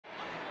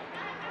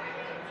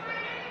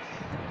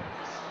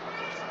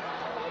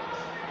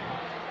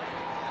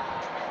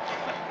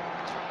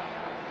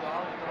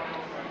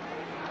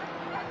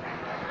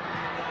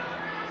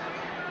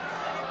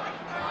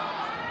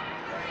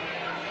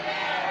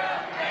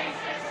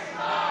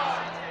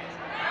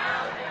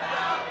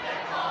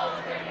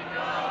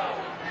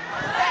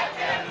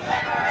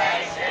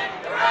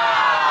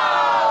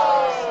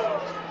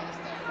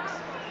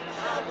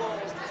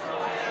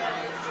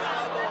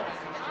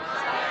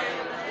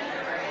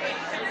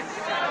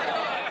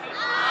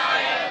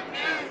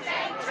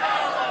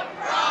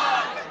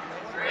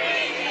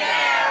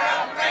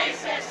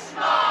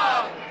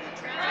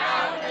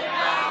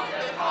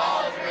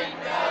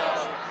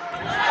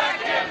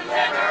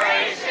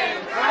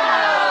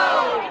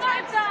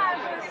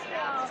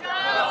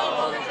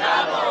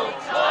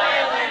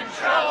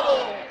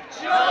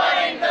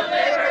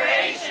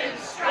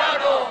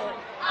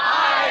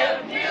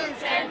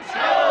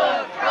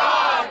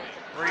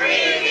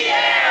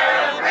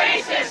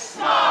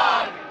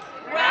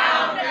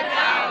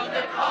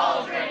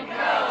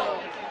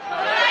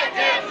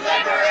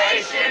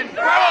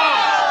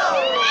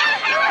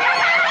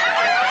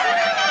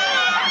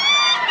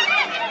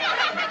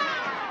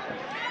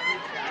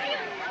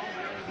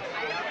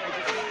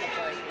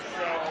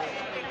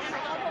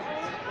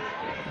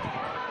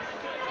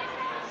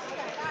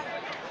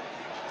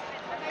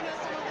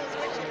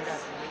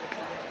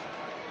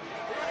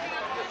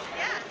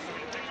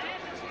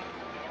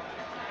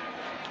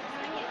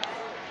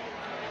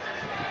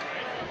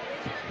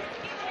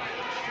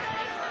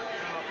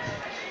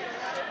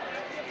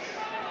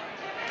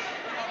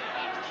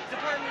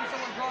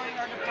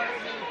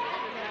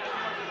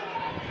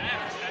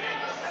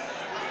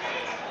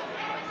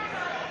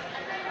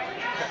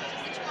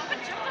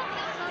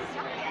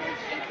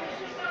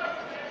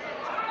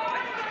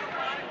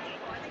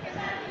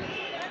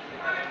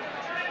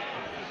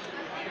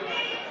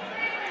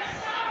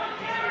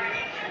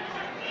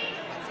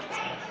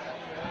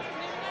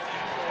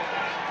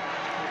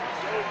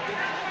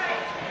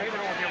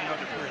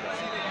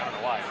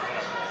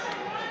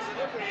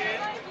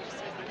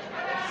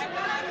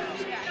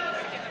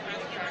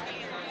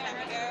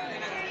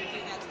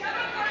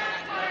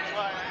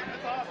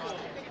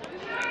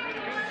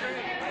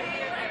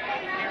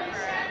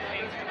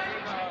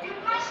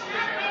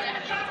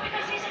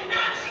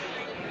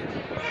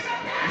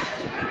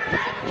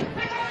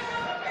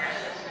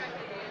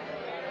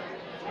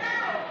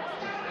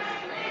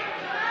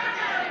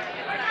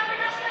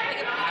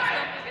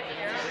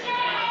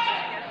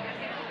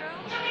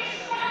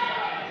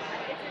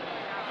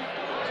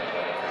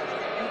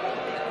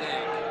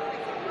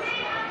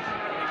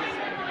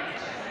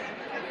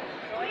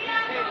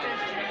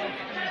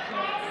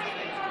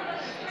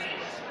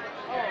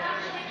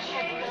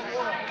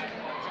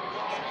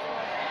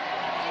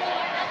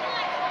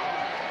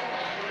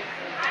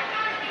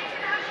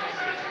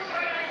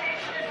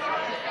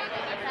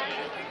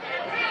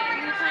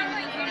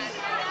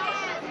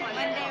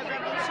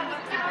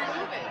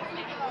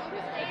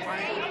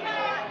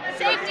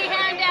emergency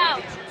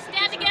handout.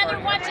 Stand together,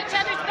 watch each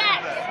other's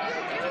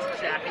backs.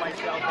 Jack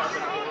myself up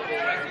in a little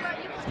bit.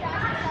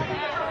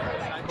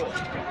 Cool.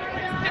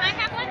 Can I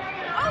have one?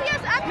 Oh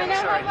yes, absolutely.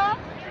 Sorry.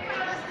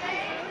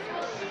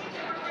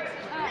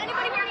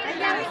 Anybody here need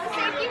a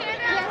safety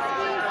handout? Yes,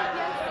 please. Yes.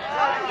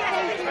 Oh yes,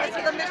 thank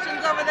you. The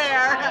mission's over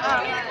there.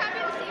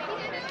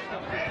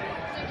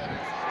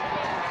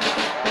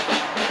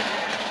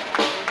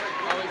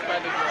 Always by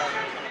the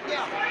ground.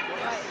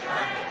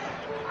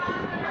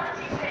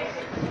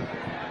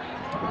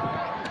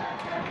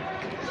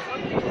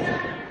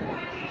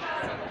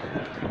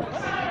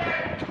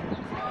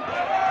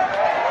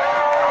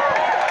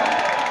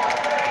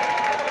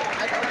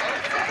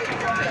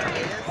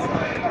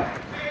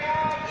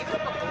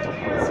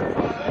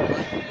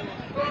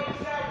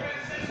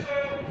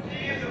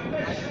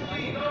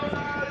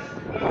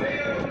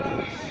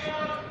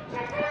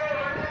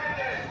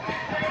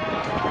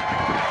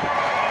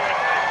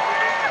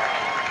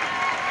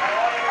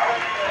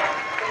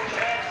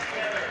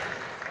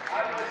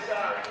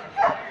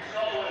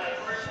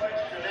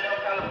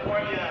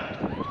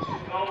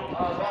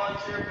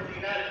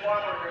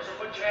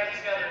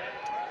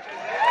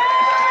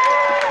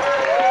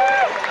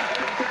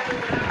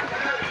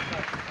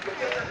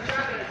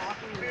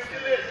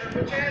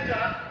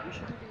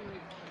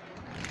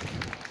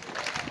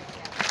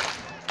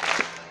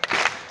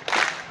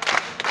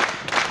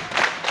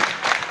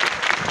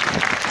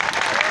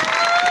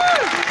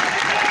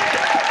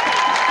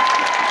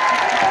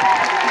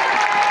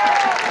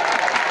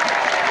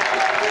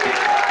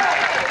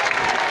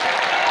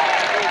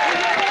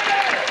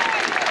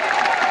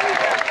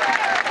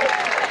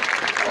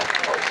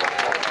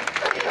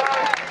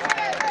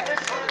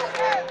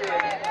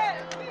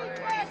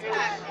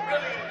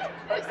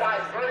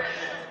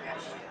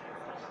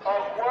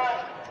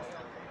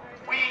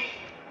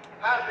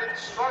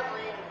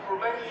 Struggling for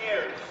many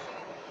years.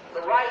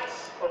 The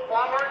rights of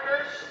farm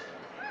workers,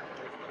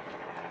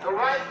 the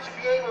right to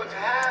be able to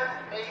have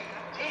a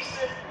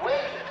decent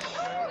wage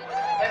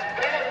and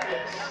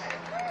benefits.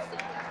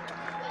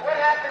 What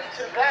happened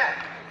to that?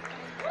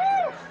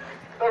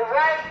 The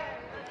right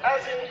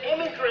as an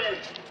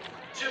immigrant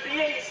to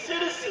be a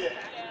citizen.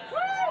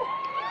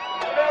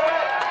 You know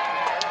what?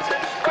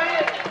 Since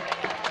when?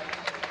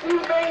 Who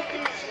made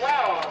these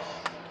laws?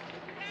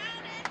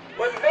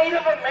 But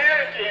Native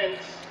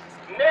Americans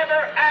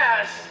never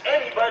asked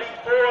anybody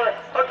for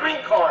a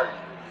green card.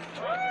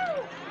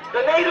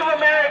 The Native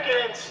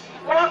Americans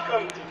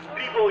welcomed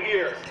people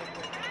here,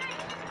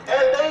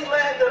 and they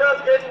landed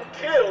up getting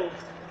killed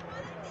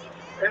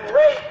and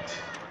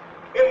raped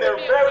in their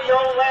very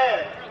own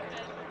land.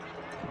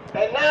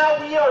 And now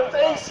we are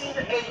facing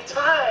a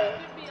time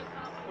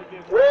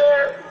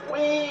where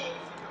we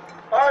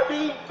are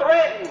being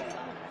threatened.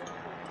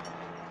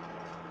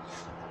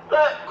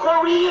 The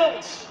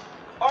Koreans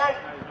aren't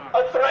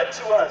a threat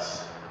to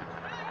us.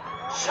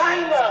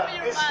 China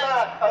is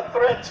not a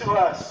threat to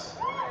us.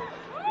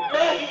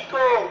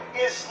 Mexico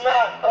is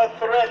not a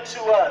threat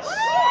to us.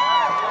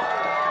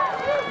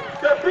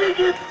 The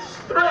biggest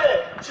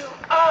threat to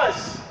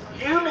us,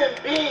 human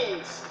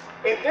beings,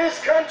 in this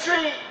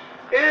country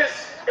is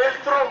el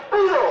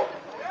trompudo.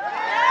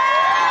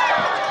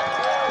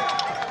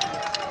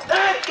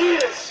 That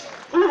is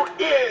who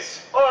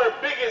is our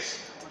biggest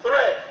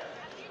threat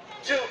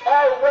to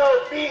our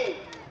well-being.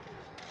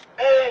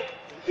 And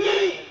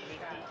he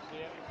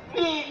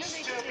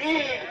needs to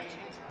be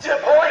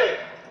deported.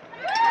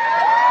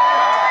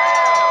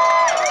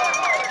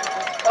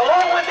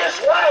 Along with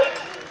his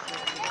wife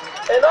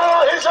and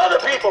all his other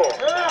people.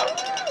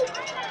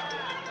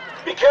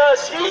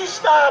 Because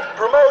he's not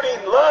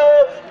promoting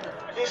love,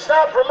 he's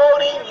not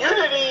promoting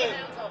unity.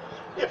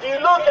 If you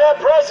look at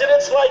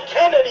presidents like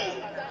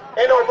Kennedy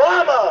and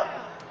Obama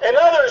and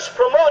others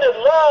promoted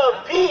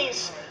love,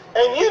 peace,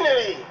 and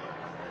unity.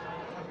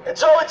 And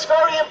so it's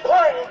very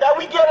important that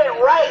we get it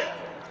right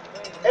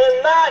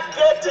and not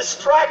get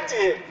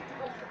distracted.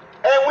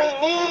 And we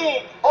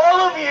need all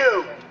of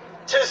you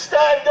to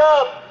stand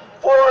up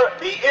for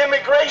the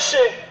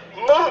immigration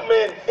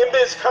movement in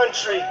this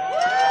country.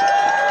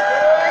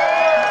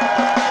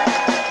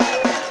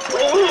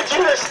 We need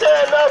you to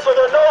stand up for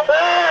the no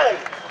ban,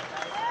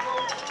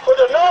 for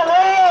the no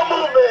wall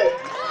movement,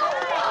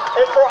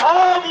 and for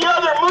all the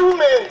other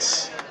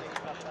movements,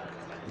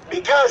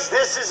 because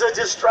this is a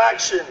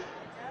distraction.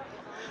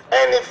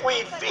 And if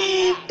we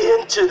feed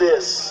into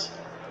this,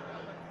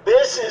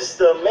 this is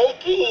the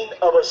making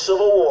of a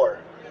civil war.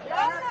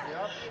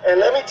 And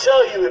let me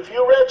tell you, if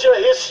you read your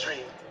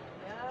history,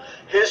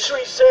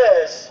 history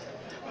says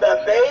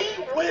that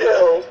they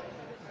will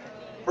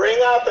bring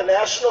out the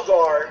National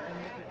Guard,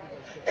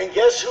 and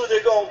guess who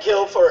they're going to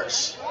kill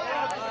first?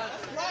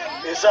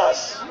 It's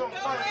us.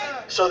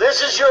 So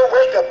this is your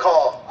wake-up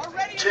call.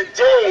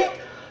 Today,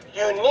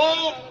 you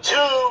need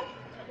to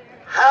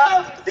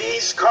have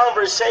these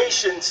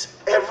conversations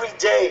every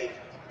day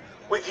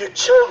with your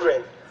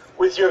children,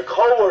 with your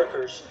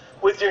coworkers,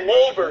 with your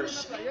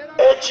neighbors.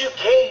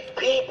 Educate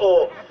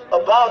people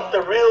about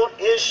the real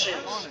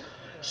issues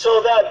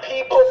so that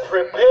people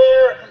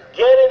prepare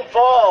get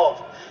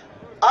involved.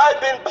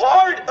 I've been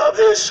part of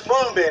this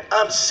movement.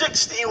 I'm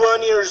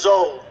 61 years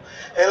old.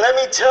 And let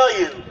me tell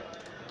you,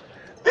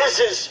 this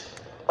is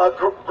a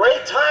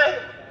great time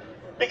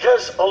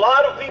because a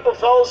lot of people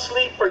fell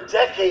asleep for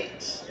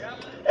decades.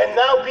 And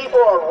now people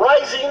are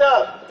rising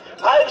up.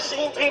 I've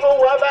seen people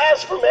who have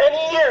asked for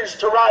many years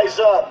to rise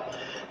up.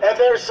 And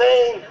they're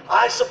saying,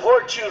 I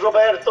support you,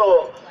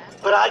 Roberto,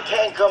 but I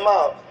can't come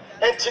out.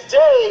 And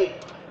today,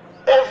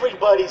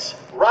 everybody's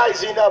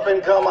rising up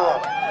and come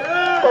out.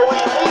 But we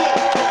need.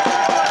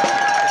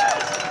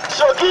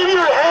 So give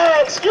your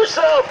hands, give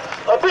yourself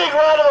a big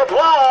round of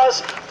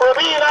applause for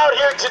being out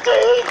here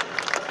today.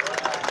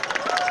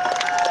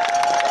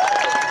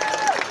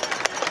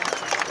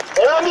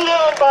 And let me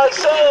end by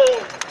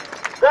saying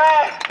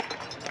that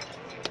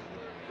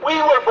we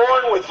were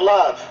born with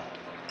love.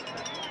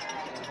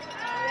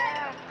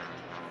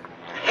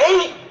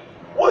 Hate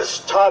was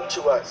taught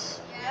to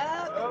us.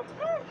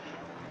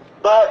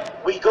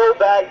 But we go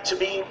back to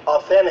being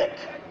authentic.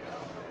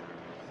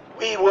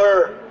 We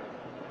were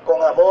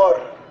con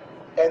amor.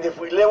 And if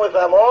we live with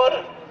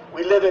amor,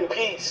 we live in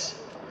peace.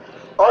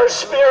 Our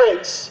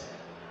spirits,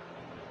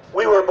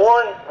 we were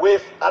born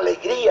with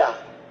alegría.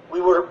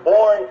 We were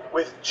born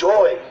with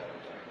joy.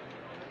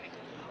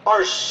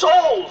 Our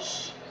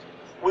souls,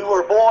 we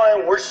were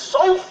born, we're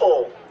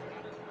soulful.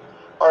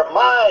 Our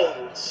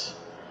minds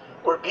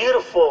were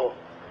beautiful.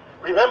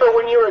 Remember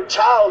when you were a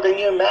child and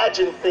you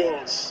imagined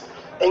things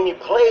and you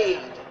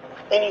played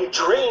and you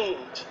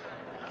dreamed.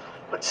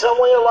 But some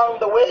way along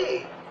the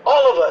way,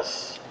 all of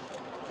us,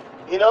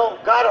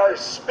 got our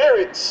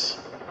spirits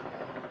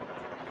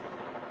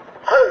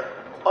hurt.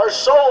 Our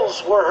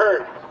souls were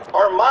hurt.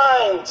 Our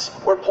minds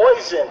were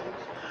poisoned.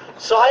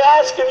 So I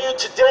ask of you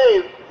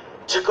today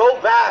to go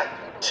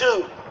back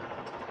to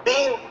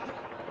being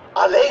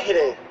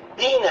alegre,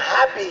 being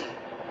happy,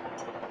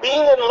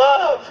 being in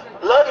love.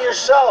 Love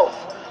yourself.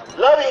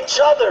 Love each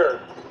other.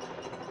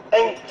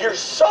 And your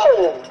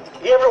soul.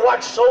 You ever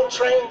watch Soul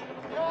Train?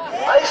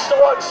 I used to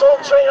watch Soul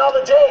Train all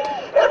the day,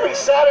 every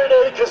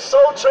Saturday, because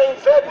Soul Train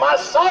fed my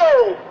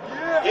soul.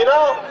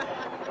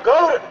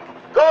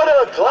 Go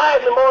to a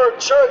Glad Memorial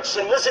Church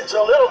and listen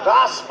to a little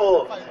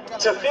gospel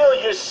to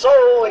fill your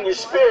soul and your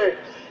spirit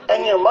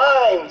and your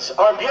minds,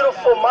 our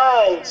beautiful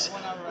minds.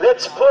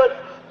 Let's put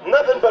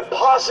nothing but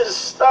positive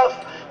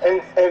stuff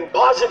and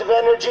positive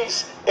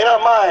energies in our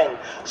mind.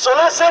 So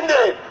let's end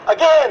it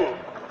again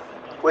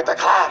with a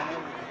clap.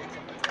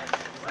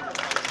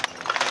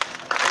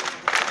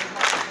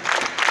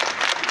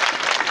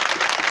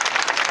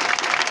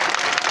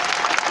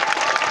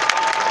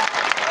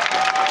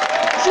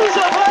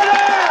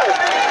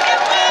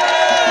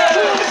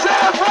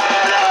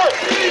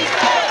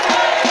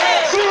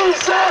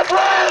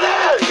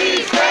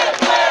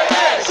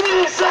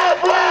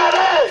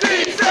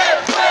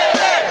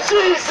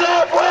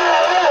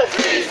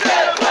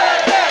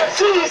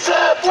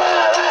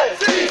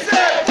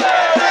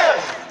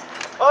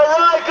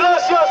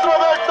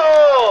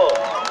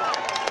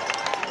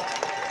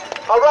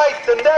 All right, the next